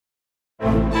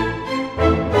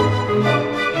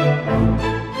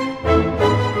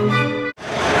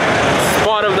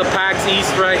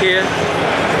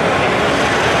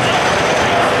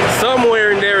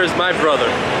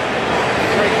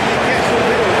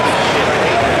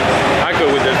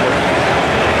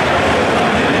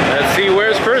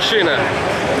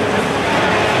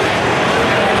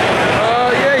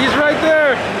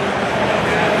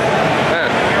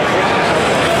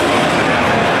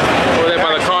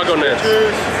I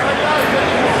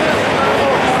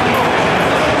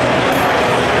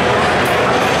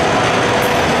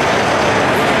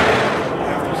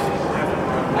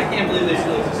can't believe they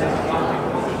still exist.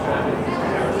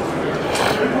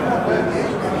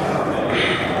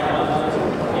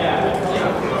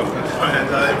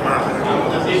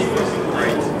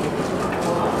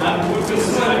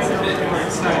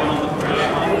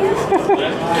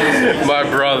 My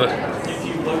brother.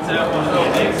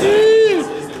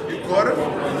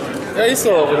 Yeah, he's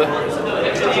still over there.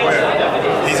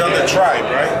 Where? He's on the tribe,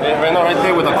 right? Yeah, right now, right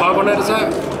there where the cargo net is at.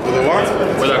 With the what?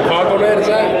 Where the cargo net is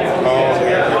at. Oh,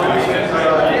 yeah.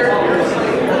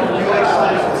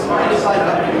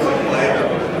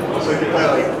 So you can play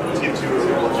like team 2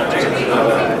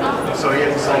 so he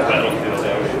has a side battlefield.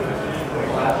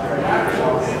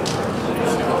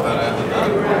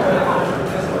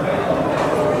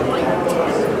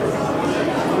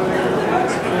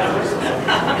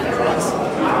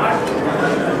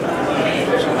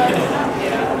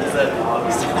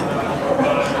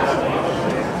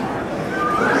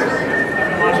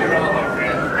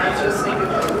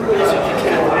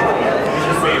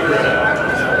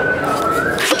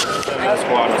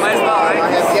 I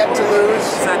have yet to lose.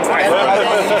 I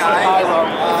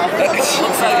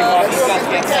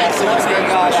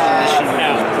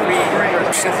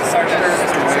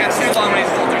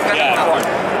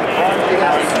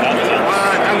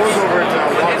was over at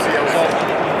Watsy. I was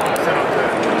all set up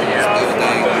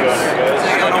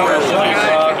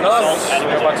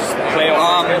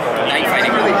Night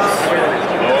fighting release.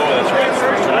 Oh, that's right.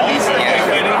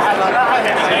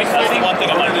 That's the one thing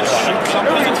I wanted to do.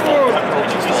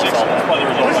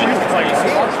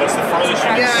 That's the furthest you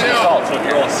can see salt. So if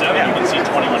you're all 7, you can see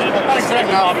 21 inches.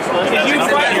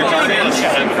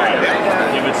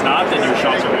 If it's not, then your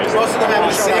shots are wasted. Most of them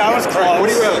have See, I was close. What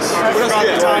do you else? What else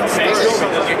do you have?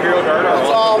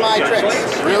 That's all my tricks.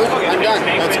 Really? I'm done.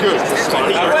 That's good.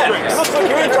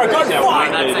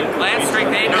 Lance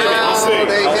strength 8. No,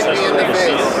 they hit me in the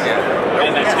face.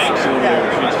 And that takes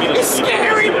It's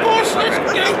scary bullshit.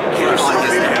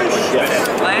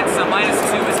 Lance, a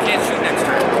 -2 is can't shoot next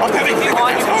turn. If you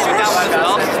want, you can shoot that one as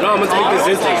well. No, I'm gonna take this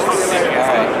instinct.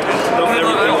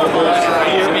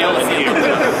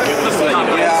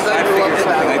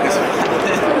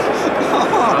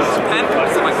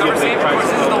 So my cover save, of course,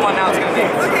 this is the one now it's going to be.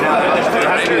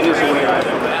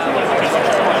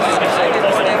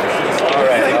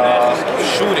 Alright,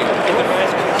 shooting.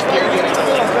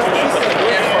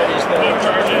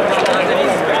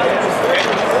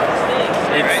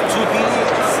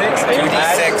 It's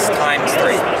 2d6 times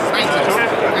 3.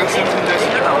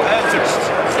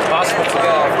 Possible to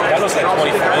go. That looks like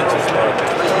 24 inches.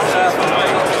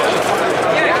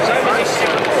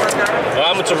 Well,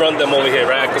 I'm going to run them over here,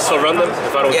 right? I can still run them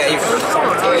if I don't. Yeah, you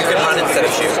can run instead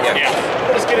of shoot. Yeah.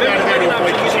 Let's get it out of here real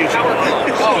quick.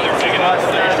 Oh, they're big enough.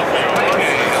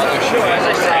 As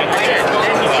I said,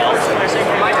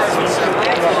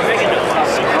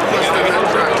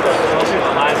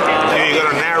 You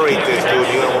gotta narrate this, dude.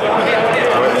 You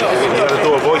gotta do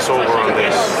a voiceover on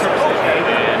this.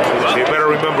 You better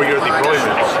remember your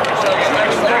deployments.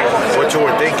 What you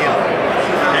were thinking.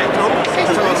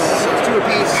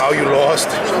 How you lost.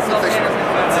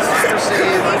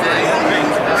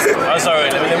 I'm sorry,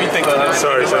 let me think on that.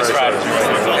 Sorry.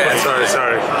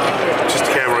 Just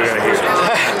the camera guy here.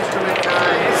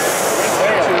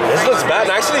 This looks bad.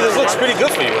 Actually, this looks pretty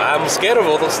good for you. I'm scared of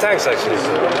all those tanks, actually.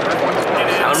 So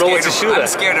I don't know what to shoot at. I'm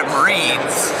scared of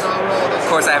Marines. Of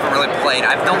course, I haven't really played.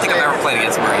 I don't think I've ever played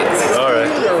against Marines. Alright.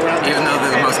 Even though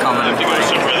they're the most common.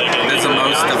 There's the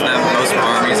most of them. Most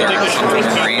armies are come from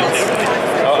Marines.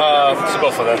 Let's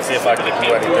go for that. See if I can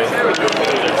do anything.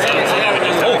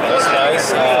 Oh, that's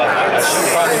nice. I should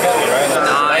probably get me, right?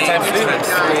 9 times 3.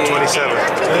 27.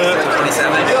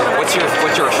 27. What's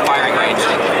your firing range?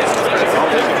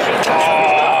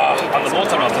 On the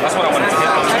multi-mountain, that's what I wanted to hit.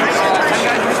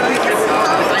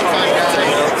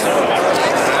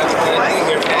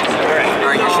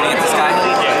 Alright, you're shooting at this guy?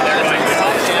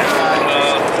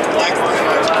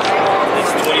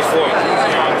 It's 24.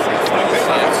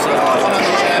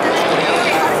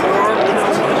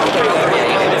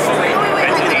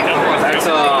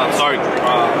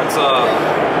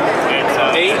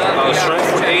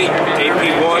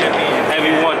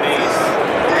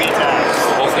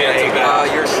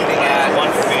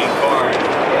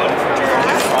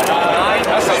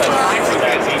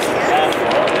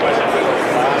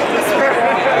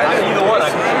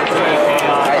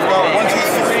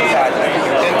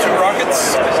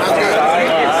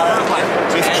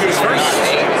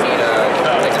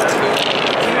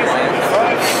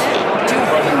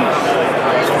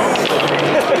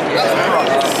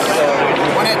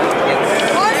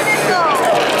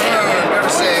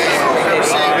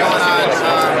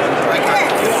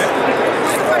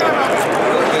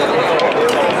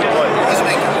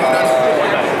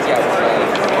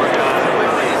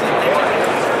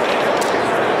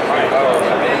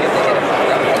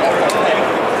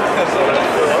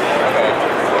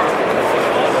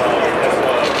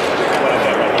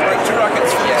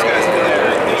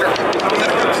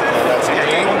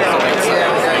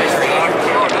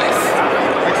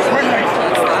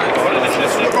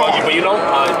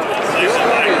 know,